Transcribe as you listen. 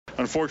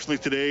unfortunately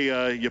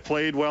today you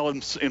played well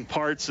in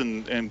parts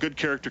and good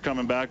character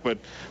coming back, but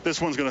this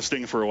one's going to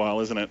sting for a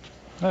while, isn't it?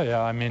 Oh,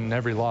 yeah, I mean,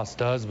 every loss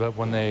does, but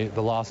when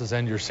the losses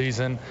end your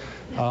season,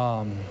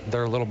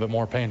 they're a little bit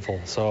more painful.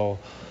 So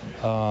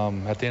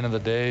at the end of the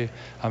day,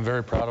 I'm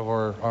very proud of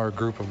our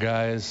group of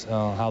guys,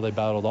 how they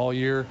battled all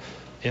year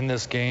in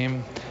this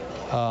game.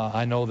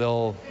 I know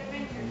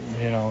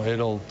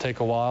it'll take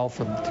a while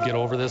to get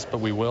over this, but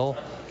we will.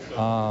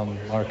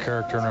 Our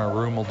character in our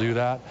room will do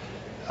that.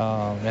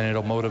 And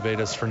it'll motivate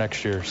us for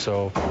next year.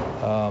 So,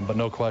 but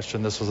no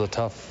question, this was a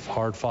tough,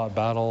 hard-fought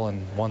battle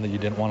and one that you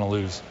didn't want to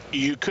lose.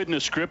 You couldn't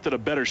have scripted a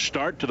better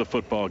start to the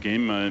football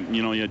game.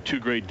 You had 2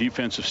 great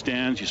defensive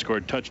stands. You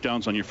scored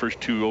touchdowns on your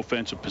first 2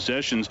 offensive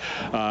possessions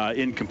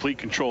in complete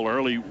control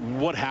early.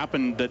 What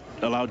happened that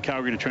allowed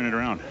Calgary to turn it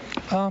around?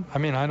 I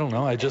mean, I don't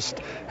know. At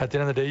the end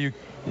of the day,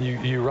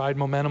 you ride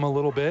momentum a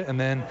little bit, and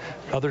then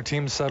other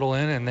teams settle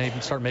in and they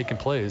start making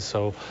plays.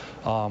 So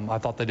I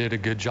thought they did a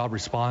good job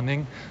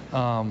responding,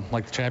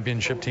 like the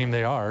championship team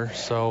they are.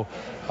 So,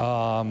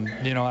 at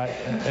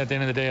the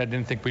end of the day, I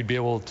didn't think we'd be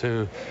able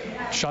to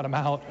shut them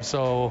out.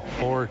 So,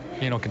 or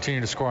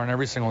continue to score on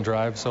every single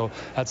drive. So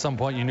at some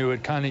point, you knew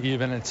it kind of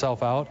even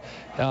itself out.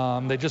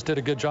 They just did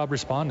a good job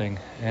responding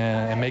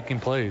and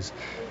making plays.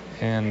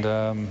 And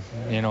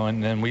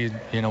and then we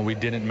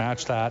didn't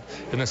match that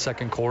in the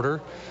second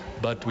quarter,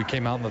 but we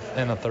came out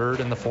in the third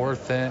and the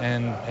fourth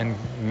and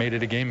made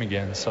it a game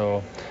again.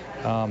 So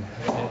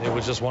it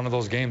was just one of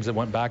those games that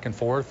went back and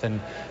forth,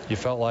 and you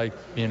felt like,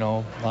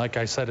 like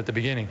I said at the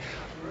beginning,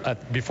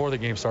 before the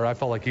game started, I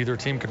felt like either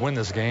team could win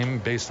this game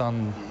based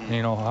on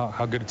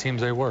how good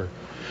teams they were.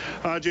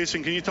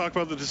 Jason, can you talk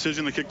about the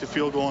decision to kick the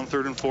field goal on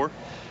 3rd and 4?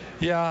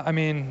 Yeah, I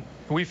mean,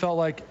 we felt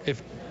like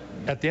if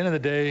at the end of the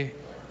day,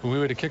 we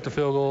would have kicked a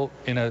field goal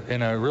in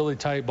a really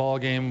tight ball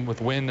game with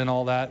wind and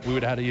all that. We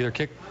would have had to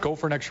either go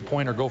for an extra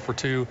point or go for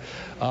 2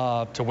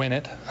 to win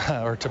it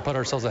or to put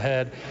ourselves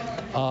ahead.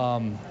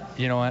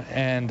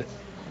 And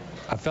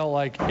I felt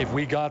like if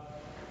we got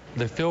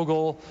the field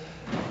goal,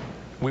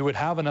 we would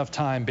have enough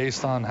time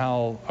based on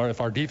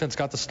if our defense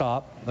got the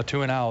stop, the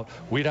 2 and out,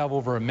 we'd have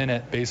over a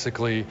minute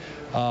basically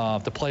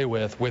to play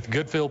with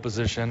good field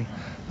position.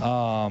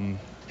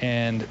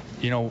 And,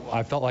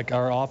 I felt like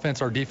our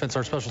offense, our defense,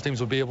 our special teams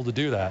would be able to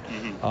do that.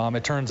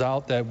 It turns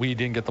out that we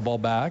didn't get the ball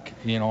back.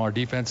 Our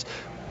defense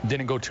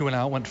didn't go 2 and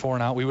out, went 4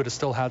 and out. We would have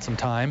still had some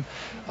time.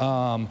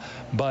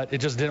 But it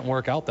just didn't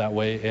work out that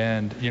way.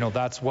 And,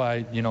 that's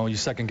why, you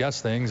second guess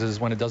things is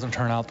when it doesn't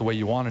turn out the way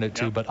you wanted it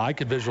to. But I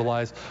could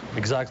visualize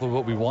exactly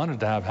what we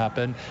wanted to have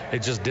happen.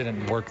 It just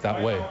didn't work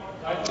that way.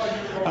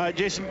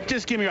 Jason,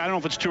 just give me, I don't know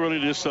if it's too early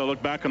to just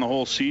look back on the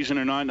whole season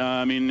or not.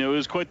 I mean, it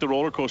was quite the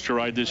roller coaster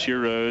ride this year.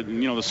 The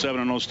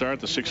 7-0 start,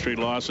 the 6 straight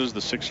losses,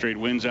 the 6 straight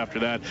wins after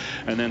that.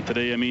 And then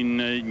today, I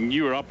mean,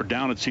 you were up or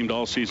down, it seemed,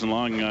 all season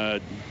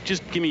long.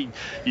 Just give me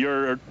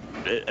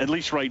at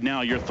least right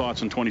now, your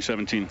thoughts on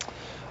 2017.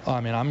 I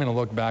mean, I'm going to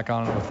look back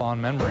on it with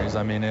fond memories.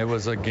 I mean, it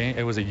was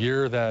a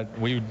year that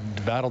we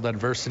battled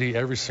adversity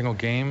every single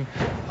game,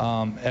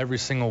 every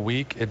single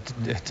week. It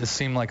just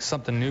seemed like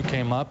something new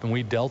came up, and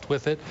we dealt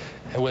with it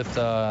with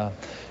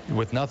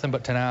nothing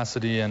but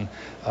tenacity and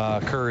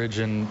courage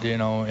and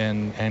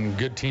and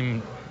good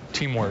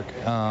teamwork.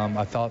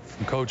 I thought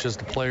from coaches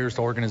to players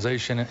to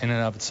organization in and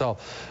of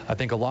itself. I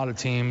think a lot of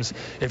teams,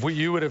 if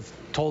you would have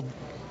told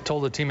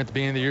the team at the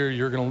beginning of the year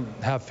you're going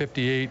to have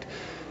 58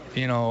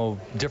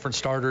 different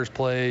starters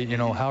play,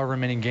 however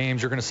many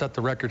games, you're going to set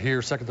the record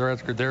here, set the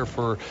record there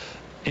for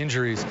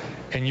injuries,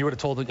 and you would have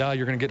told them,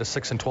 you're going to get a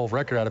 6-12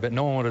 record out of it.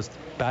 No one would have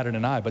batted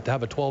an eye. But to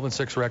have a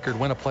 12-6 record,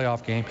 win a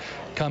playoff game,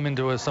 come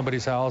into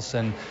somebody's house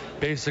and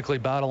basically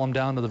battle them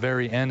down to the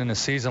very end in a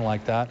season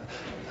like that,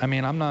 I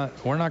mean,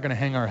 we're not going to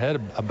hang our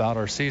head about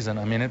our season.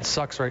 I mean, it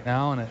sucks right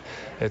now, and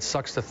it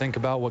sucks to think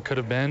about what could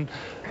have been.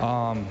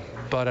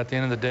 But at the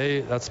end of the day,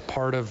 that's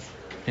part of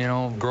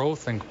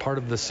growth and part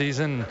of the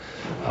season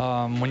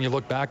when you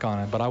look back on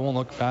it. But I won't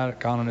look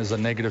back on it as a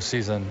negative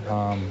season.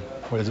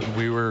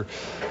 We were,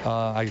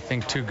 I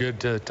think, too good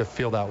to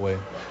feel that way.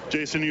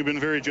 Jason, you've been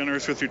very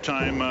generous with your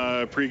time,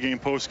 pregame,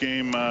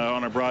 postgame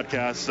on our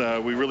broadcast.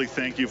 We really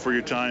thank you for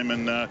your time.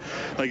 And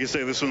like you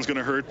say, this one's going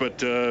to hurt,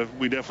 but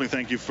we definitely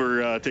thank you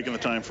for taking the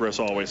time for us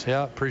always.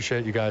 Yeah,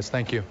 appreciate you guys. Thank you.